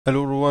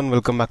Hello everyone,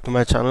 welcome back to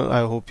my channel.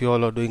 I hope you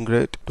all are doing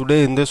great.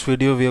 Today in this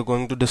video we are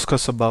going to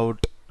discuss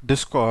about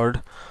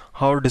Discord,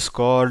 how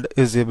Discord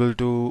is able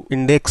to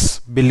index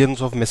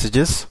billions of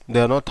messages.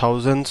 They are not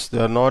thousands, they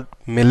are not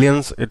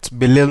millions, it's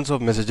billions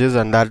of messages,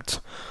 and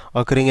that's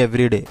occurring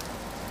every day.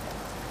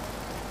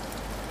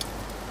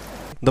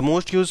 The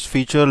most used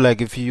feature, like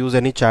if you use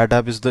any chat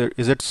app, is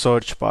it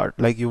search part.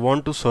 Like you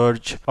want to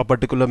search a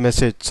particular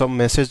message, some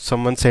message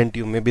someone sent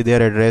you, maybe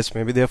their address,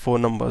 maybe their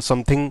phone number,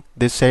 something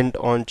they sent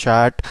on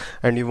chat,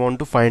 and you want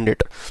to find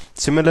it.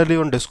 Similarly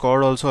on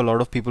Discord also, a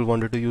lot of people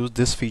wanted to use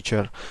this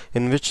feature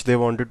in which they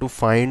wanted to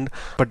find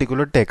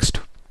particular text.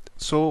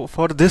 So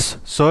for this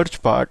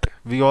search part,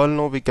 we all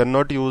know we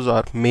cannot use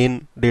our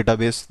main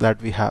database that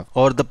we have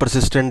or the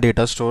persistent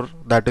data store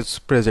that is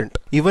present.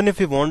 Even if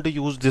we want to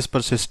use this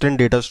persistent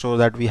data store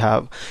that we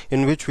have,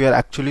 in which we are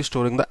actually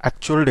storing the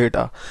actual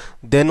data,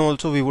 then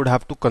also we would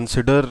have to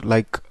consider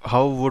like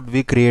how would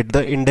we create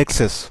the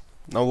indexes.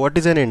 Now what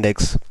is an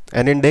index?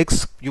 An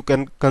index you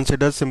can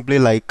consider simply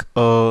like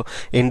a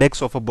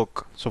index of a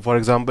book. So for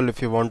example,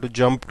 if you want to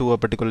jump to a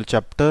particular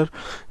chapter,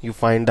 you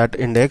find that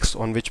index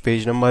on which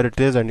page number it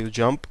is and you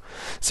jump.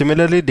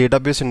 Similarly,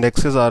 database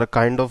indexes are a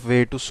kind of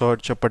way to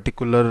search a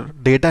particular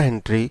data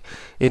entry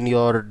in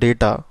your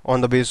data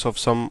on the basis of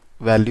some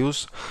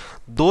values.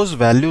 Those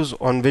values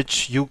on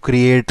which you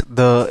create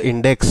the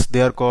index,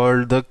 they are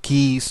called the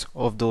keys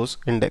of those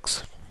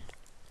index.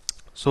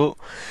 So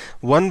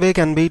one way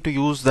can be to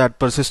use that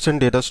persistent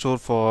data store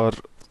for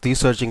these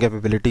searching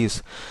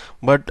capabilities.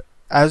 But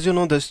as you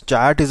know, this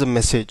chat is a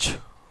message.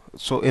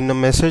 So in a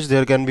message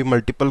there can be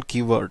multiple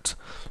keywords.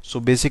 So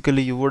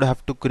basically you would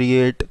have to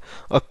create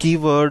a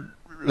keyword,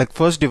 like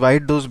first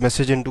divide those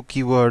message into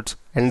keywords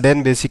and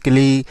then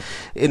basically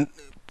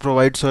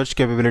provide search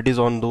capabilities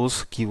on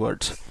those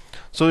keywords.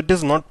 So it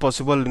is not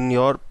possible in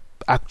your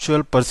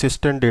actual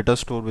persistent data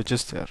store which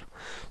is there.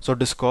 So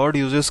Discord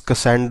uses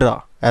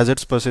Cassandra as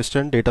its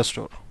persistent data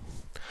store.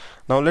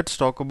 Now let's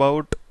talk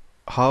about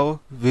how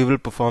we will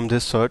perform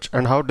this search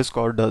and how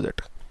Discord does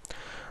it.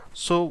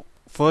 So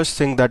first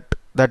thing,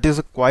 that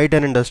is quite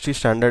an industry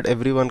standard,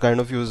 everyone kind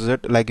of uses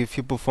it. Like if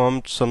you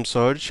perform some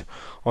search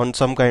on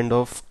some kind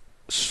of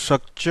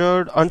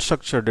structured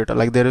unstructured data,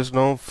 like there is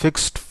no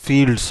fixed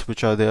fields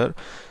which are there,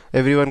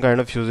 everyone kind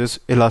of uses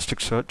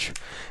Elasticsearch.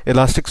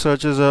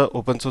 Elasticsearch is a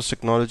open source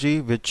technology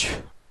which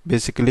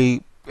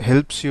basically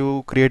helps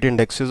you create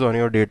indexes on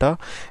your data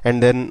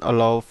and then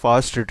allow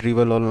fast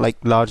retrieval on like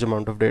large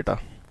amount of data.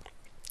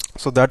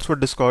 So that's what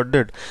Discord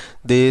did.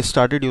 They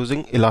started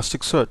using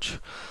Elasticsearch.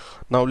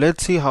 Now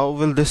let's see how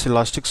will this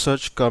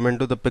Elasticsearch come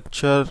into the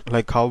picture.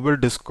 Like how will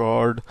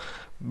Discord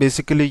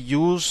basically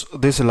use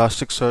this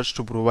Elasticsearch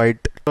to provide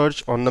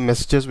search on the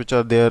messages which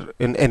are there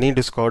in any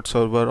Discord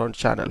server or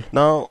channel.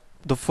 Now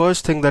the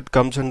first thing that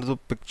comes into the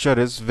picture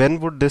is, when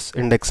would this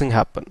indexing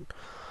happen?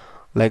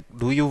 Like,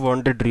 do you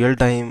want it real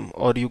time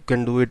or you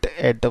can do it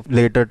at a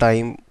later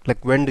time?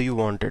 Like, when do you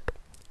want it?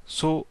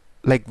 So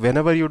like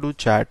whenever you do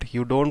chat,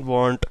 you don't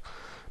want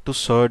to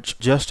search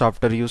just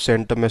after you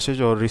sent a message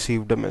or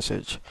received a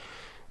message.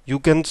 You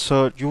can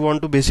search, you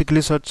want to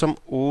basically search some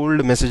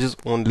old messages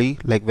only,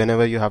 like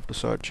whenever you have to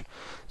search.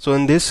 So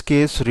in this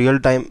case real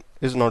time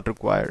is not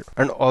required.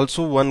 And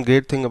also one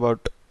great thing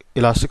about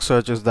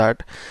Elasticsearch is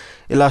that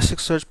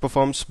Elasticsearch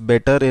performs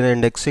better in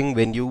indexing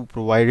when you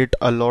provide it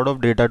a lot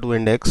of data to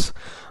index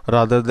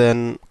rather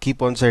than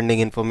keep on sending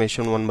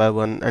information one by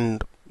one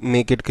and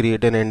make it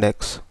create an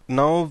index.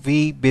 Now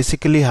we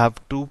basically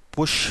have to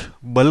push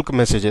bulk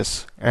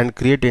messages and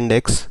create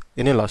index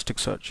in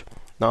Elasticsearch.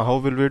 Now how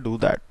will we do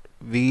that?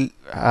 We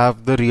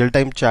have the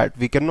real-time chat,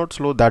 we cannot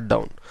slow that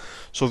down.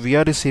 So we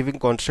are receiving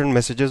constant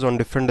messages on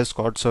different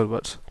Discord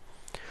servers.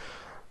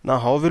 Now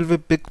how will we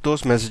pick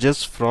those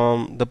messages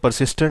from the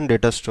persistent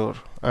data store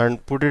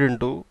and put it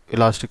into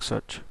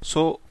Elasticsearch?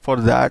 So for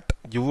that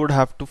you would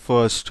have to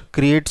first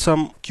create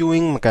some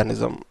queuing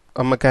mechanism,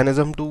 a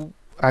mechanism to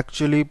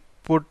actually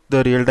put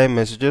the real-time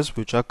messages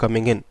which are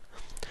coming in.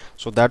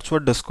 So that's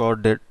what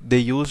Discord did. They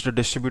used a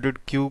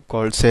distributed queue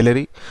called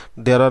Celery.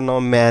 There are now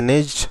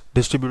managed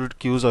distributed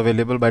queues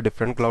available by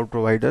different cloud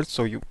providers.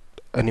 So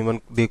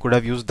they could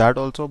have used that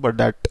also, but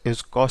that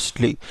is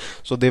costly.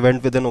 So they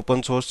went with an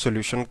open source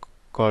solution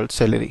called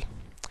Celery.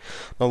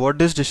 Now what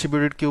this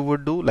distributed queue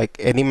would do, like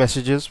any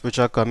messages which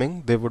are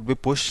coming, they would be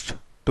pushed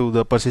to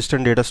the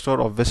persistent data store,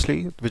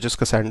 obviously, which is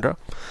Cassandra,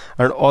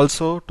 and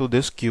also to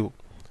this queue.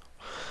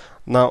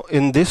 Now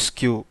in this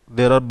queue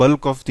there are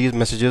bulk of these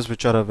messages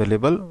which are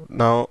available.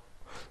 Now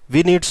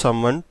we need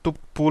someone to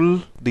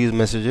pull these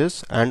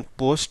messages and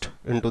post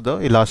into the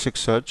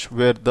Elasticsearch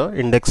where the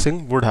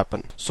indexing would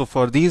happen. So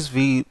for these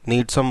we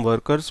need some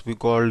workers, we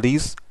call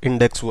these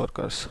index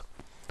workers.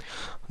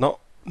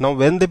 Now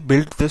when they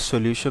built this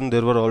solution,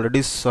 there were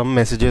already some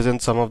messages in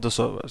some of the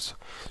servers.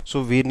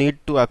 So we need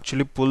to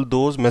actually pull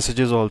those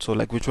messages also,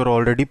 like which were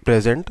already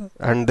present,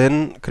 and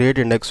then create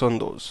index on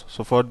those.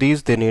 So for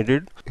these they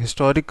needed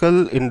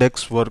historical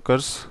index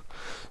workers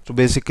to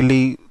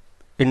basically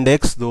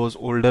index those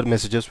older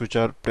messages which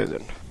are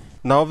present.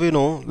 Now we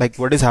know like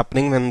what is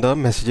happening when the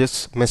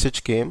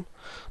message came.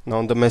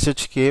 Now the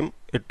message came,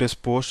 it is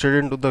posted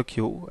into the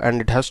queue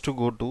and it has to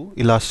go to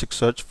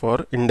Elasticsearch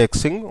for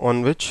indexing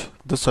on which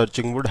the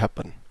searching would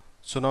happen.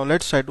 So now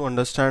let's try to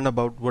understand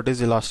about what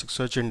is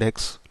Elasticsearch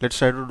index. Let's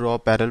try to draw a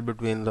parallel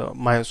between the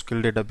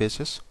MySQL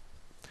databases.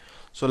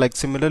 So like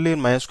similarly in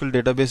MySQL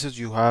databases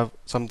you have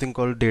something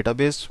called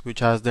database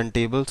which has then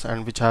tables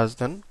and which has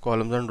then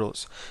columns and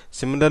rows.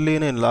 Similarly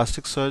in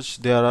Elasticsearch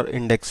there are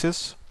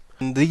indexes.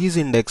 In these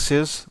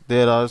indexes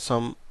there are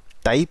some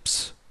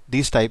types.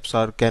 These types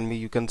are can be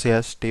you can say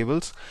as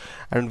tables,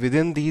 and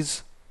within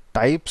these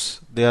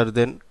types there are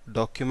then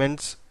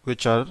documents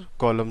which are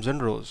columns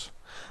and rows.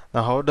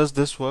 Now how does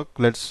this work?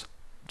 Let's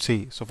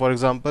see. So for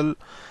example,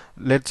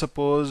 let's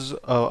suppose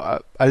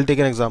I'll take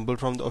an example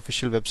from the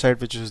official website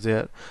which is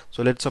there.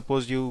 So let's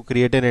suppose you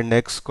create an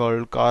index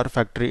called car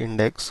factory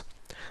index.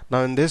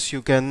 Now in this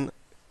you can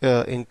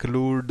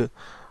include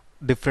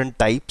different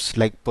types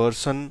like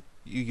person.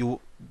 You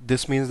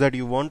this means that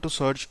you want to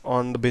search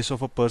on the base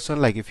of a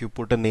person, like if you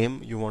put a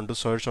name you want to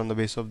search on the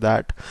base of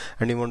that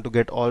and you want to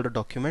get all the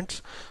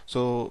documents,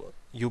 so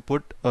you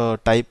put a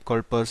type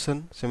called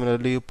person.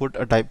 Similarly you put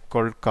a type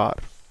called car.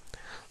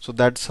 So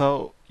that's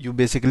how you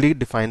basically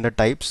define the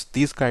types.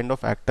 These kind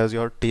of act as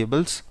your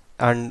tables,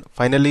 and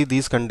finally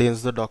these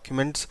contains the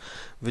documents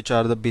which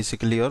are the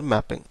basically your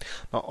mapping.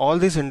 Now all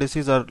these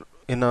indices are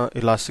in a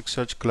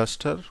Elasticsearch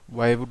cluster.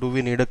 Why do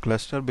we need a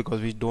cluster? Because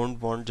we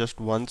don't want just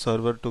one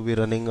server to be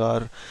running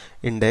our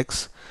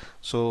index.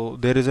 So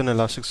there is an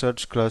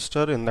Elasticsearch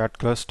cluster. In that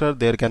cluster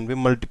there can be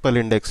multiple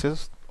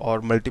indexes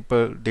or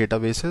multiple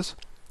databases,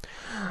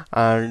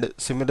 and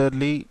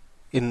similarly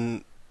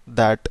in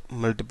that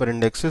multiple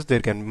indexes there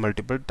can be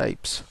multiple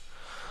types.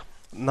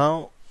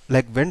 Now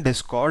like when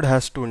Discord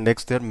has to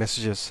index their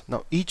messages,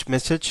 now each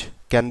message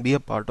can be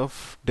a part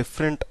of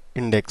different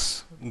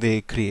index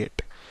they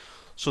create.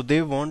 So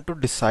they want to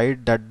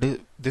decide that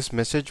this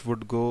message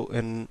would go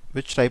in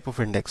which type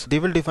of index. They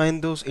will define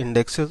those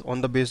indexes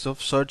on the basis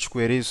of search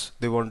queries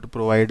they want to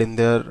provide in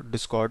their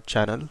Discord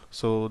channel.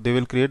 So they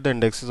will create the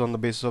indexes on the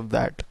basis of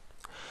that.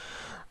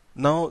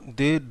 Now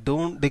they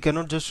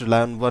cannot just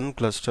rely on one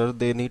cluster.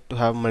 They need to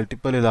have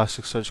multiple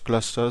Elasticsearch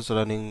clusters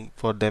running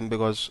for them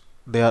because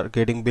they are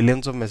getting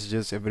billions of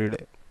messages every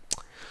day.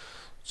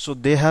 So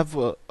they have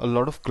a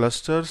lot of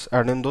clusters,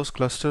 and in those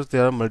clusters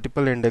there are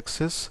multiple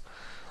indexes.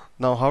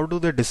 Now how do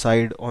they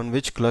decide on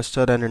which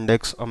cluster and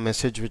index a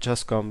message which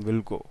has come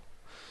will go?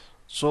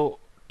 So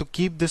to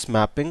keep this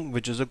mapping,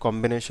 which is a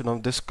combination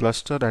of this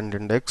cluster and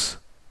index,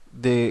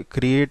 they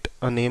create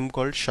a name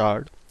called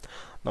shard.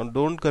 Now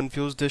don't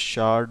confuse this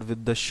shard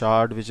with the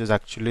shard which is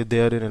actually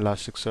there in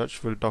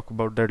Elasticsearch. We'll talk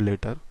about that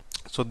later.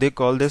 So they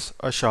call this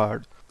a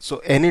shard. So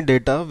any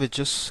data which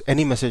is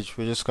any message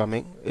which is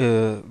coming,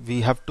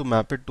 we have to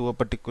map it to a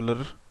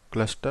particular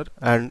cluster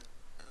and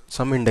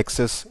some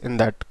indexes in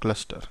that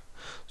cluster.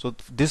 So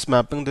this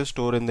mapping they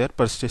store in their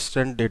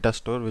persistent data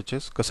store, which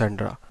is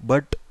Cassandra.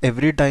 But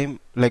every time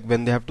like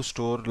when they have to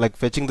store, like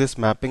fetching this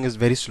mapping is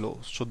very slow.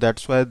 So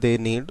that's why they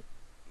need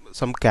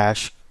some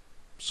cache.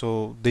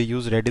 So they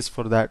use Redis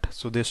for that.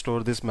 So they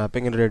store this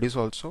mapping in Redis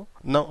also.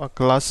 Now a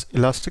class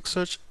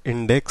Elasticsearch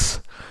index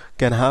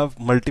can have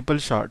multiple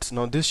shards.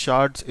 Now this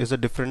shards is a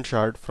different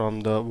shard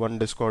from the one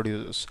Discord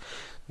uses.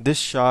 This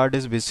shard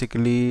is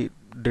basically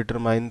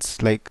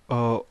determines like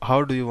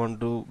how do you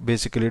want to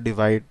basically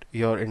divide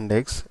your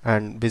index,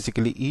 and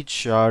basically each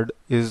shard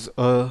is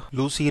a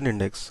Lucene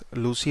index.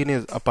 Lucene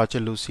is Apache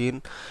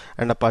Lucene,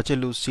 and Apache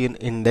Lucene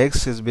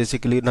index is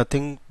basically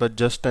nothing but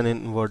just an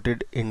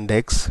inverted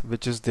index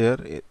which is there.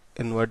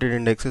 Inverted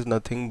index is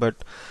nothing but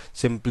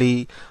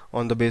simply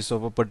on the basis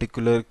of a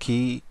particular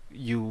key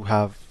you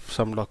have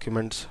some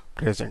documents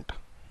present.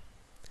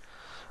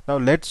 Now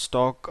let's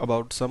talk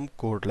about some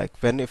code, like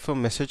when if a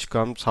message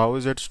comes, how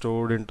is it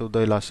stored into the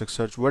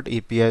Elasticsearch, what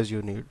APIs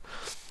you need.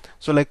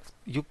 So like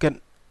you can,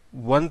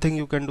 one thing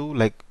you can do,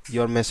 like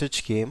your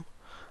message came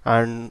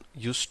and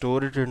you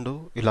store it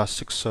into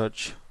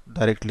Elasticsearch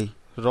directly,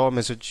 raw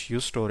message you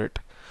store it,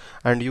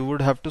 and you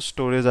would have to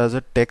store it as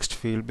a text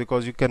field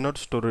because you cannot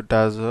store it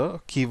as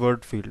a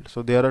keyword field.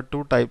 So there are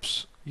two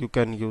types you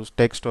can use,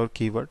 text or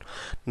keyword.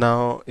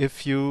 Now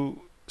if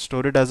you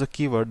store it as a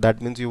keyword,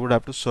 that means you would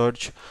have to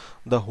search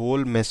the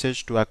whole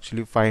message to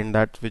actually find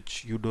that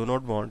which you do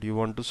not want. You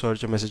want to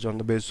search a message on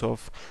the basis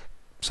of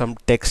some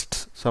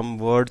text, some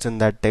words in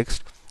that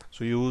text.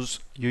 So you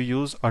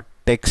use a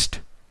text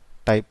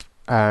type,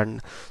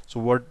 and so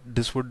what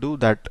this would do,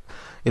 that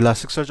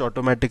Elasticsearch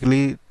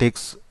automatically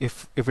takes,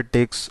 if it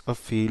takes a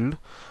field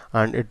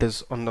and it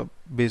is on the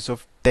base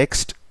of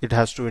text, it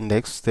has to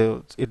index.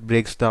 So it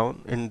breaks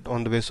down in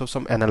on the basis of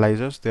some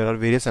analyzers. There are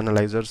various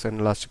analyzers in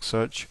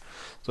Elasticsearch,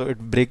 so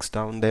it breaks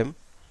down them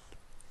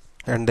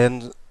and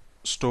then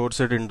stores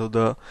it into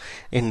the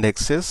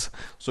indexes.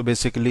 So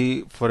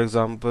basically, for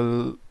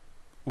example,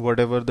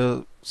 whatever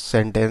the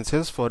sentence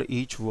is, for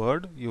each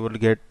word you will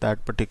get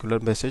that particular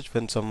message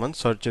when someone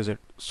searches it.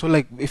 So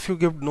like if you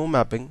give no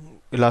mapping,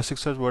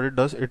 Elasticsearch, what it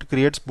does, it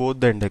creates both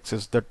the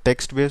indexes, the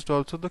text based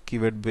also, the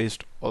keyword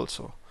based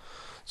also.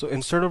 So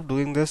instead of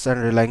doing this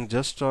and relying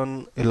just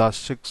on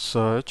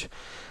Elasticsearch,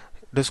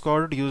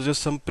 Discord uses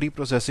some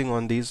pre-processing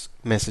on these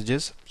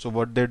messages. So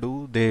what they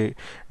do, they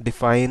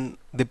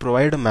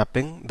provide a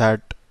mapping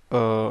that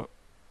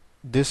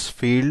this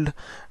field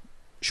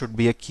should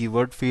be a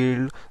keyword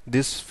field,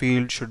 this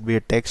field should be a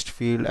text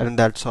field, and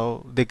that's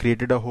how they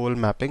created a whole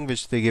mapping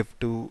which they give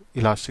to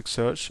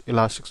Elasticsearch.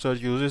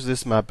 Elasticsearch uses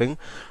this mapping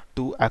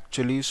to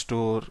actually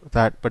store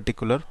that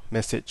particular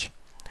message.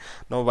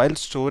 Now while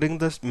storing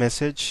this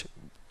message,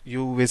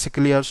 you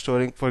basically are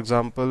storing, for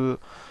example,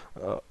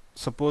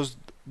 suppose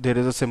there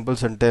is a simple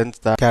sentence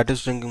that cat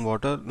is drinking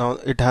water. Now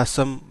it has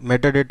some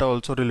metadata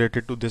also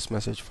related to this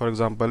message, for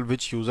example,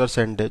 which user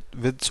sent it,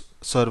 which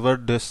server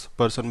this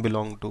person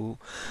belong to,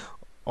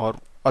 or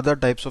other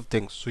types of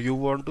things. So you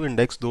want to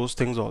index those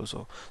things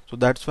also. So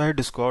that's why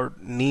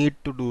Discord need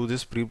to do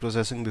this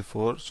pre-processing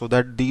before, so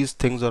that these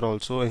things are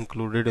also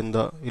included in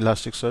the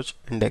Elasticsearch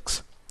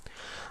index.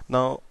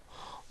 Now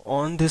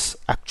on this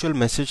actual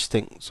message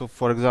thing, so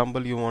for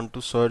example you want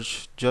to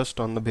search just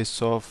on the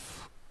basis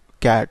of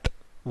cat,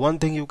 one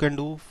thing you can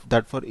do,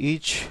 that for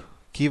each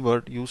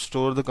keyword you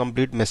store the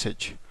complete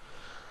message.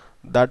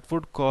 That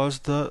would cause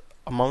the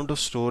amount of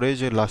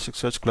storage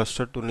Elasticsearch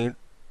cluster to need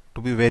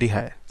to be very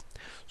high.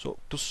 So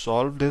to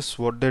solve this,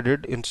 what they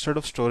did, instead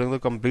of storing the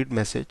complete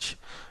message,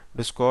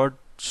 Discord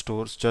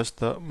stores just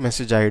the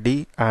message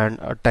ID and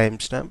a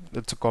timestamp.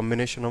 It's a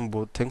combination of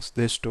both things.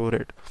 They store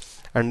it,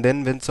 and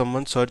then when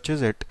someone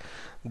searches it,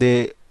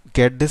 they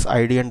get this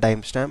ID and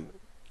timestamp,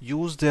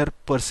 use their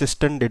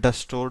persistent data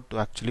store to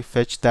actually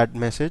fetch that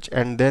message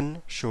and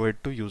then show it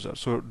to user.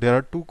 So there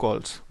are two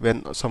calls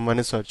when someone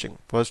is searching.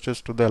 First is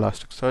to the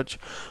Elasticsearch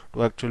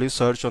to actually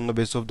search on the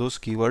basis of those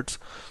keywords.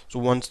 So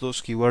once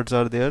those keywords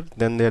are there,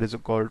 then there is a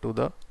call to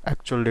the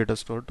actual data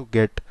store to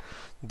get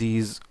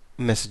these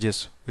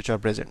messages which are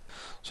present.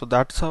 So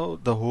that's how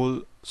the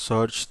whole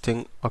search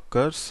thing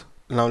occurs.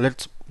 Now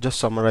let's just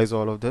summarize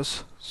all of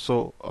this.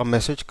 So a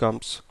message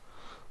comes,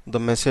 the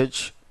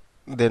message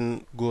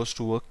then goes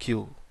to a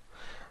queue.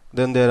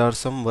 Then there are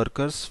some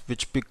workers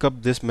which pick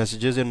up these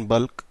messages in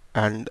bulk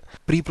and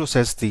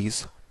pre-process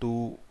these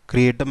to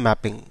create a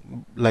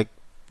mapping, like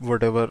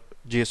whatever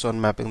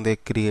JSON mapping they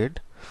create.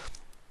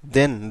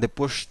 Then they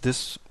push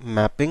this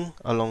mapping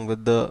along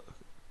with the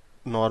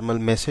normal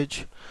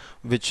message,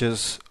 which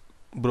is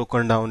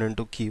broken down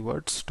into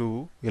keywords,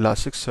 to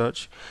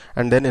Elasticsearch,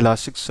 and then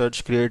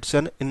Elasticsearch creates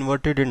an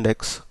inverted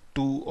index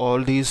to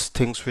all these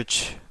things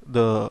which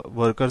the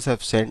workers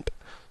have sent.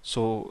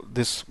 So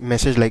this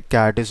message like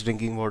cat is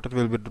drinking water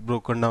will be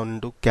broken down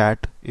into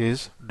cat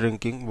is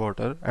drinking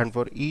water, and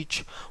for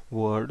each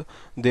word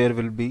there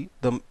will be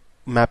the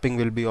mapping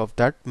will be of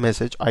that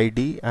message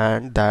ID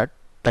and that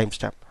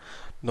timestamp.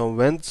 Now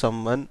when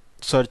someone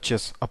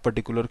searches a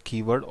particular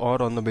keyword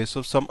or on the basis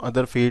of some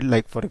other field,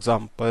 like for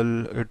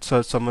example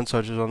someone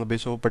searches on the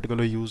basis of a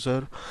particular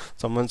user,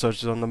 someone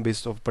searches on the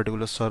basis of a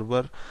particular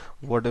server,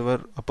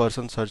 whatever a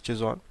person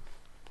searches on,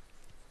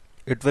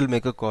 it will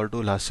make a call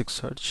to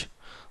Elasticsearch.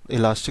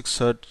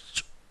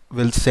 Elasticsearch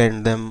will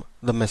send them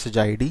the message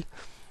ID.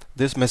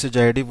 This message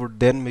ID would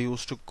then be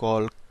used to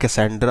call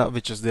Cassandra,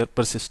 which is their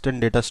persistent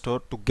data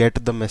store, to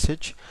get the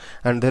message,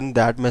 and then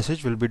that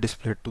message will be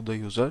displayed to the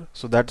user.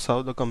 So that's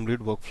how the complete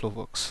workflow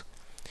works.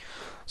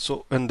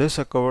 So in this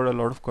I covered a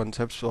lot of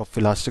concepts of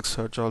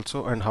Elasticsearch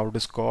also, and how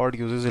Discord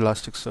uses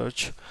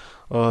Elasticsearch.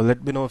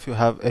 Let me know if you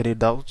have any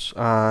doubts,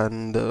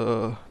 and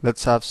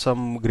let's have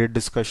some great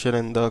discussion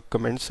in the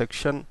comment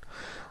section,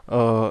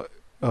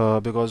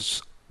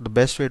 because the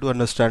best way to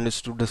understand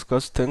is to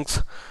discuss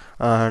things,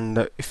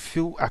 and if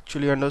you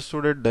actually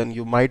understood it, then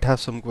you might have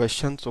some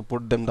questions, so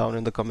put them down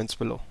in the comments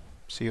below.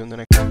 See you in the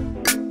next